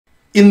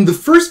In the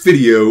first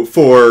video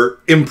for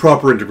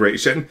improper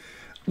integration,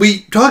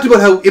 we talked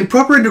about how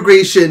improper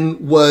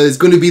integration was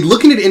going to be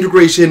looking at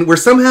integration where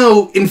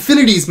somehow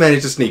infinities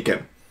managed to sneak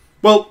in.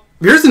 Well,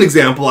 here's an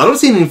example. I don't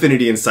see an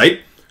infinity in sight.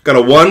 Got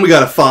a 1, we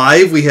got a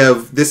 5, we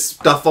have this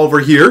stuff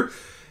over here.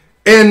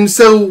 And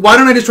so why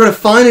don't I just try to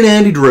find an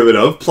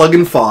antiderivative, plug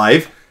in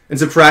 5, and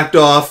subtract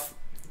off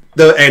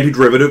the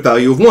antiderivative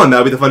value of 1. That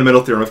would be the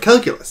fundamental theorem of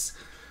calculus.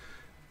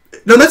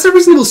 Now that's a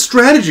reasonable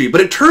strategy,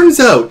 but it turns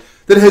out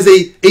that it has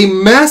a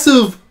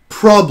massive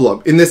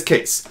problem in this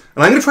case.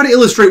 And I'm going to try to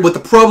illustrate what the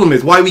problem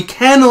is, why we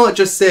cannot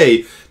just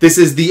say this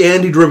is the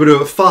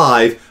antiderivative at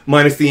 5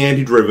 minus the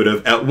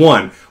antiderivative at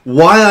 1.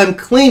 Why I'm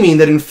claiming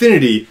that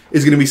infinity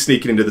is going to be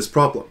sneaking into this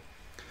problem.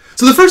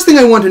 So the first thing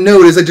I want to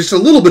note is just a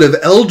little bit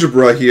of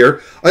algebra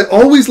here. I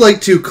always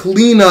like to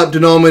clean up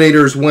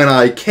denominators when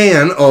I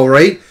can,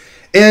 alright?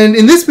 And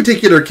in this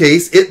particular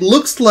case, it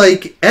looks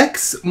like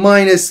x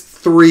minus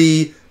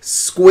 3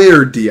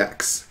 squared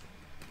dx.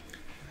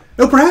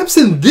 Now perhaps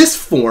in this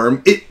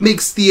form, it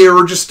makes the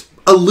error just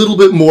a little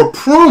bit more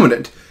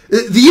prominent.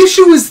 The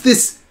issue is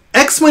this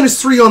x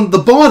minus 3 on the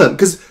bottom,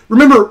 because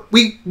remember,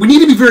 we need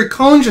to be very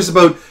conscious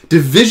about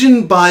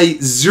division by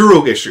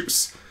 0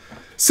 issues.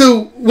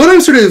 So what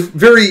I'm sort of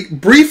very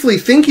briefly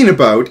thinking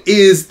about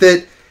is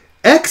that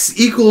x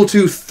equal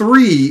to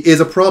 3 is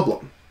a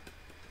problem.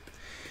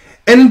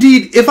 And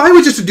indeed, if I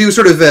were just to do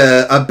sort of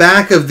a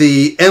back of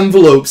the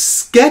envelope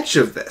sketch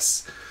of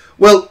this,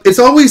 well, it's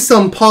always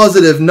some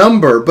positive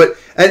number, but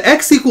at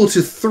x equal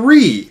to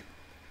 3,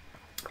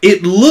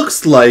 it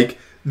looks like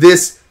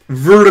this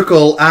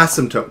vertical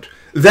asymptote.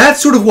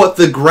 That's sort of what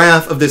the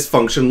graph of this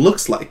function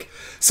looks like.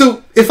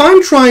 So if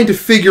I'm trying to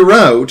figure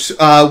out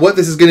what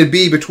this is going to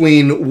be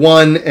between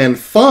 1 and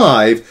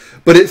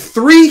 5, but at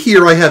 3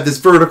 here I have this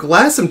vertical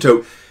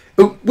asymptote,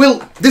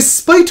 well, this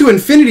spike to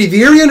infinity,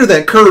 the area under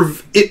that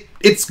curve,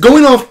 it's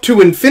going off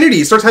to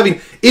infinity. It starts having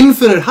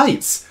infinite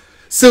heights.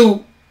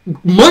 So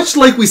much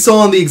like we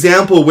saw in the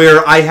example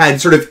where I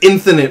had sort of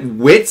infinite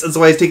widths, and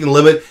so I was taking the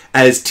limit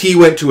as t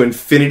went to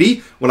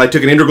infinity, when I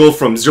took an integral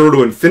from 0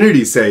 to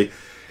infinity, say,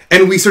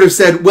 and we sort of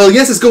said, well,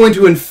 yes, it's going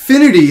to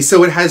infinity,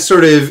 so it has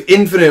sort of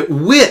infinite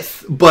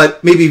width,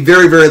 but maybe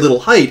very, very little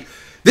height.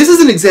 This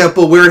is an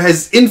example where it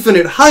has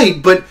infinite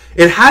height, but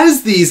it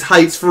has these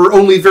heights for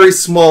only very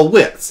small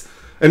widths.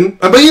 And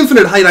by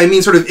infinite height, I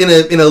mean sort of in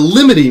a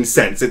limiting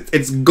sense.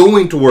 It's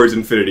going towards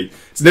infinity.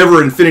 It's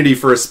never infinity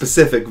for a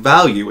specific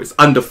value. It's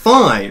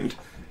undefined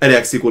at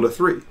x equal to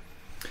 3.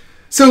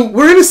 So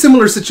we're in a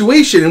similar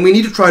situation, and we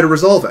need to try to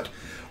resolve it.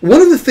 One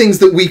of the things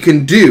that we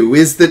can do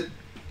is that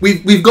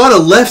we've got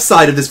a left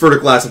side of this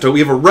vertical asymptote.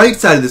 We have a right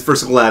side of this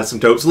vertical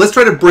asymptote. So let's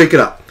try to break it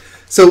up.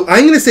 So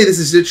I'm going to say this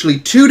is actually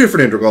two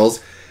different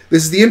integrals.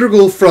 This is the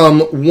integral from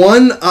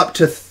 1 up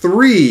to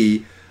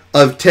 3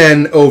 of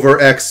 10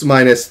 over x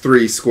minus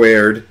 3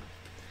 squared,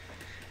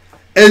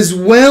 as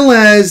well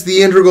as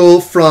the integral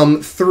from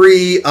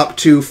 3 up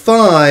to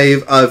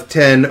 5 of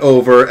 10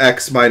 over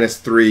x minus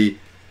 3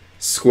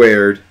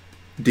 squared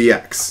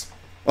dx.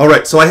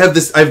 Alright, so I have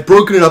this, I've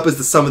broken it up as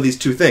the sum of these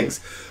two things.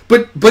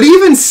 But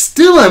even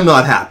still I'm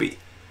not happy,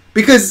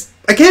 because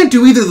I can't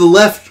do either the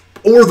left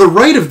or the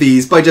right of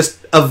these by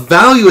just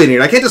evaluating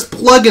it. I can't just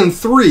plug in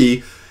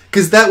 3,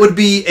 because that would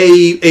be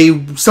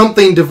a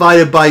something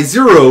divided by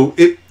 0.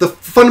 The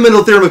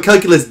fundamental theorem of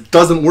calculus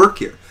doesn't work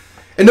here.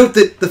 And note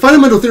that the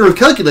fundamental theorem of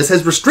calculus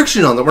has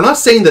restriction on it. We're not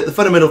saying that the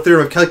fundamental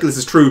theorem of calculus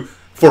is true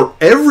for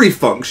every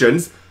function.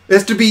 It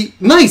has to be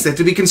nice. It has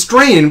to be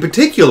constrained. In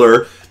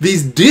particular,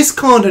 these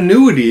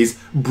discontinuities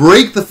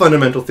break the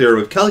fundamental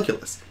theorem of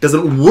calculus. It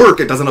doesn't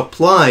work. It doesn't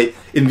apply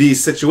in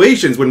these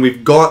situations when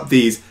we've got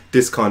these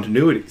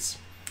discontinuities.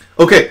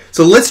 Okay,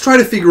 so let's try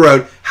to figure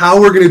out how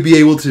we're going to be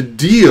able to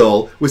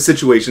deal with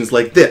situations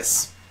like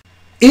this.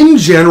 In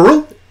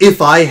general,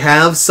 if I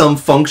have some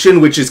function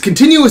which is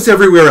continuous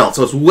everywhere else,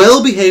 so it's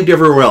well behaved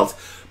everywhere else,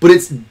 but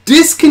it's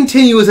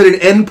discontinuous at an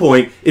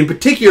endpoint, in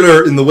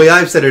particular, in the way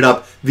I've set it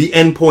up, the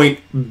endpoint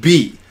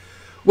b.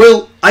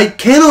 Well, I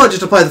cannot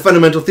just apply the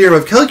fundamental theorem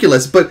of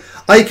calculus, but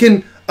I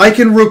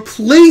can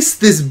replace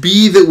this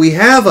b that we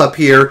have up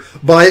here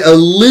by a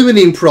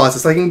limiting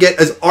process. I can get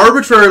as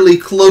arbitrarily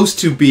close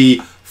to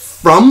b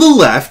from the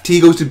left, t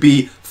goes to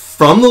b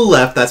from the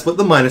left, that's what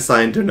the minus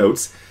sign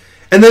denotes.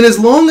 And then as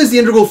long as the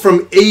integral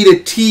from a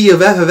to t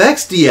of f of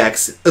x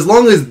dx, as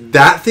long as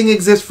that thing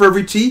exists for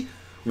every t,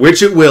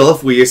 which it will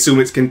if we assume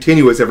it's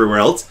continuous everywhere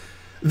else,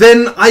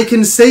 then I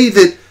can say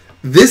that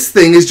this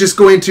thing is just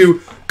going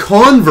to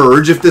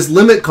converge if this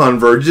limit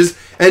converges,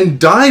 and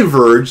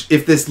diverge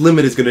if this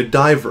limit is going to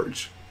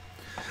diverge.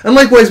 And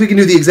likewise, we can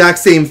do the exact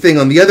same thing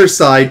on the other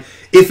side.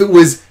 If it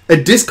was a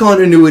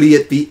discontinuity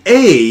at the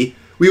a,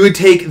 we would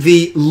take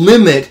the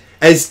limit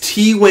as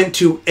t went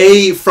to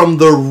a from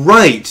the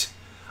right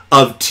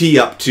of t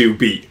up to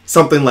b.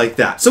 Something like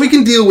that. So we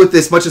can deal with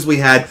this much as we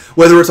had,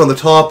 whether it's on the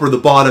top or the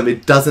bottom,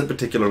 it doesn't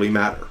particularly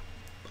matter.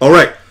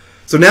 Alright,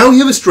 so now we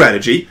have a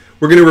strategy.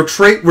 We're going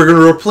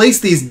to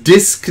replace these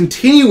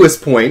discontinuous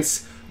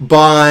points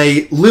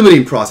by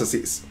limiting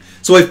processes.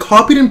 So I've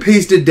copied and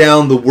pasted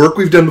down the work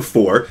we've done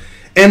before,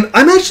 and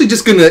I'm actually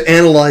just going to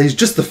analyze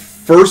just the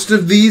first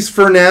of these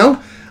for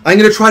now. I'm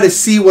going to try to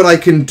see what I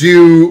can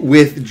do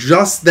with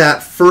just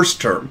that first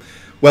term.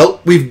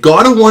 Well, we've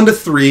got a 1 to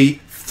 3.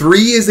 3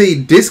 is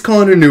a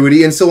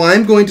discontinuity, and so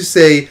I'm going to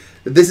say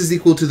that this is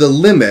equal to the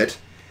limit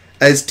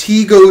as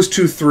t goes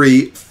to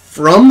 3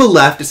 from the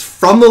left. It's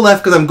from the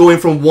left because I'm going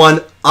from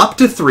 1 up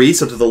to 3,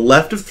 so to the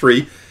left of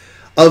 3,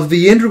 of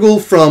the integral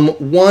from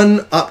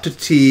 1 up to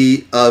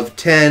t of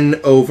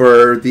 10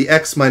 over the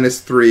x minus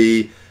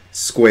 3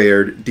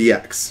 squared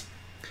dx.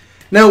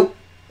 Now,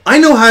 I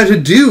know how to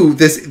do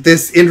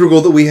this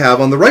integral that we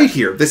have on the right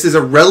here. This is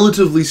a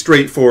relatively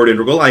straightforward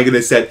integral. I'm going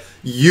to set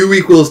u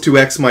equals to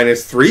x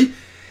minus 3.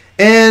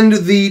 And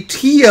the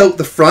t out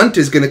the front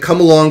is going to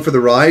come along for the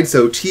ride.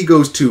 So t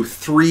goes to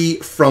 3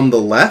 from the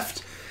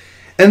left.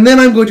 And then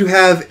I'm going to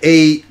have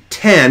a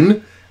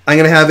 10. I'm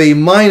going to have a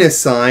minus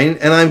sign.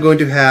 And I'm going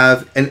to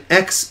have an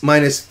x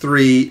minus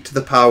 3 to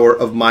the power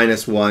of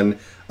minus 1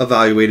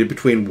 evaluated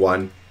between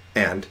 1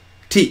 and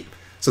t.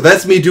 So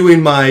that's me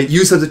doing my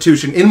u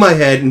substitution in my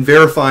head and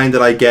verifying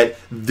that I get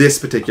this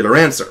particular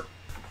answer.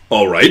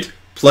 All right,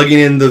 plugging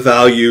in the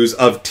values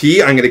of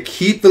t. I'm going to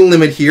keep the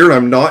limit here.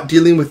 I'm not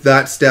dealing with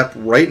that step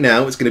right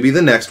now. It's going to be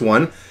the next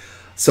one.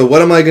 So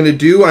what am I going to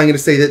do? I'm going to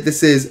say that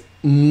this is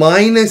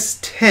minus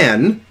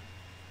 10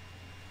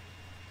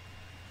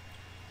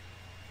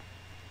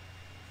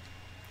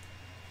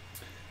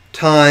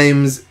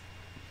 times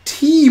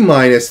t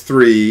minus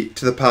 3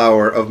 to the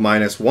power of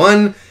minus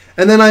 1.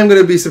 And then I'm going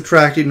to be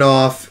subtracting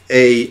off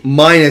a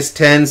minus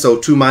 10, so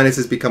 2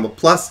 minuses become a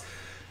plus.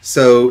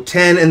 So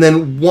 10, and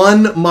then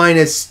 1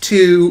 minus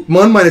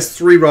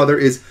 3 rather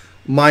is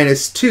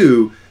minus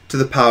 2 to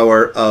the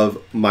power of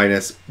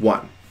minus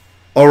 1.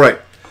 All right,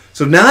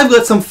 so now I've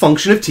got some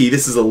function of t.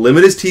 This is a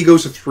limit as t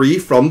goes to 3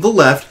 from the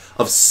left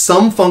of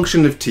some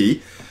function of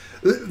t.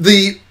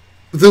 The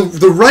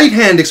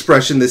right-hand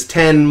expression, this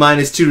 10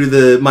 minus 2 to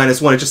the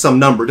minus 1, it's just some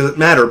number, doesn't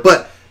matter,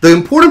 but the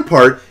important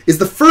part is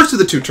the first of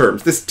the two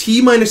terms, this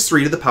t minus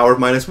 3 to the power of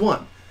minus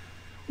 1.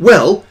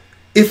 Well,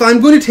 if I'm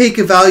going to take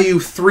a value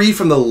 3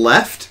 from the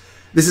left,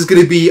 this is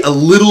going to be a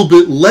little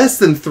bit less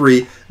than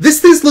 3. This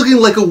thing's looking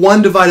like a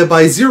 1 divided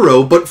by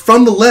 0, but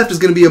from the left is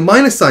going to be a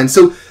minus sign.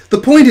 So the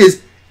point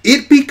is,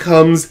 it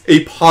becomes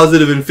a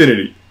positive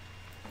infinity.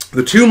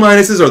 The two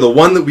minuses are the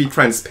one that we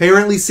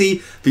transparently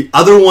see. The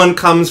other one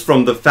comes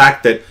from the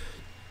fact that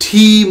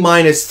t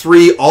minus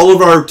 3, all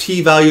of our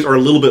t values are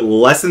a little bit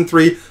less than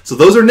 3, so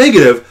those are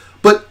negative,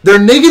 but they're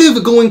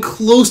negative going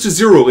close to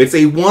 0. It's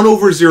a 1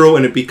 over 0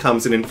 and it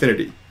becomes an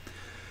infinity.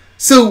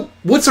 So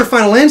what's our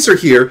final answer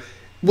here?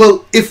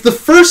 Well, if the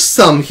first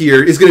sum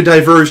here is going to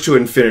diverge to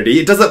infinity,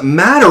 it doesn't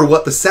matter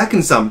what the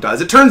second sum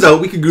does. It turns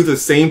out we could do the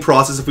same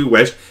process if we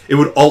wish. It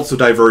would also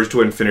diverge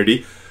to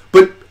infinity.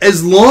 But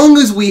as long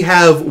as we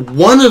have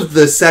one of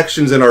the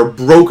sections in our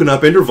broken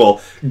up interval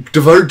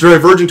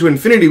diverging to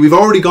infinity, we've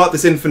already got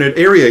this infinite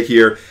area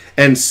here,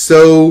 and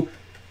so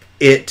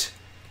it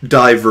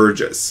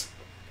diverges.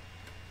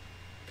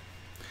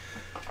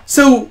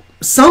 So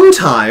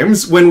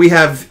sometimes when we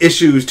have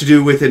issues to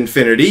do with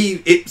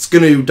infinity, it's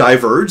going to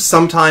diverge.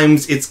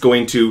 Sometimes it's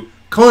going to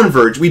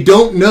converge. We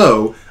don't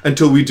know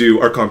until we do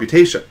our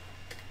computation.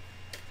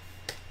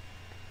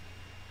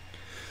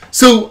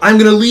 So I'm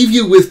going to leave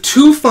you with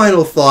two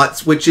final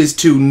thoughts, which is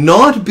to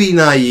not be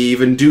naive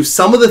and do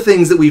some of the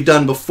things that we've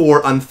done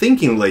before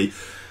unthinkingly.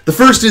 The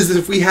first is that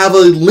if we have a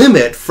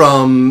limit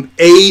from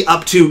a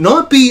up to,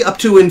 not b, up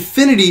to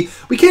infinity,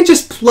 we can't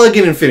just plug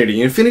in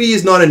infinity. Infinity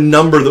is not a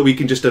number that we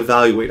can just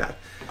evaluate at.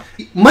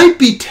 We might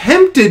be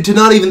tempted to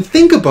not even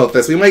think about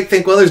this. We might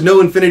think, well, there's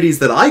no infinities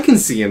that I can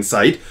see in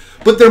sight,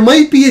 but there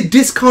might be a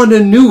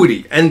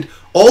discontinuity, and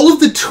all of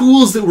the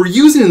tools that we're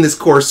using in this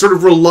course sort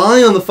of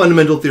rely on the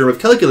fundamental theorem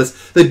of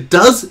calculus that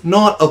does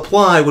not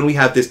apply when we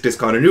have this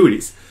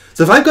discontinuities.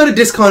 So if I've got a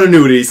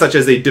discontinuity such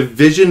as a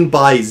division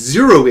by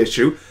 0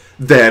 issue,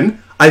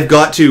 then I've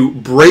got to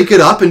break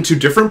it up into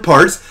different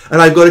parts, and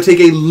I've got to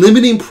take a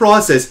limiting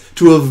process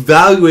to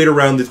evaluate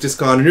around these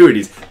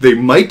discontinuities. They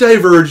might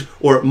diverge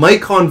or it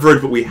might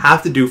converge, but we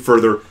have to do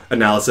further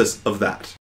analysis of that.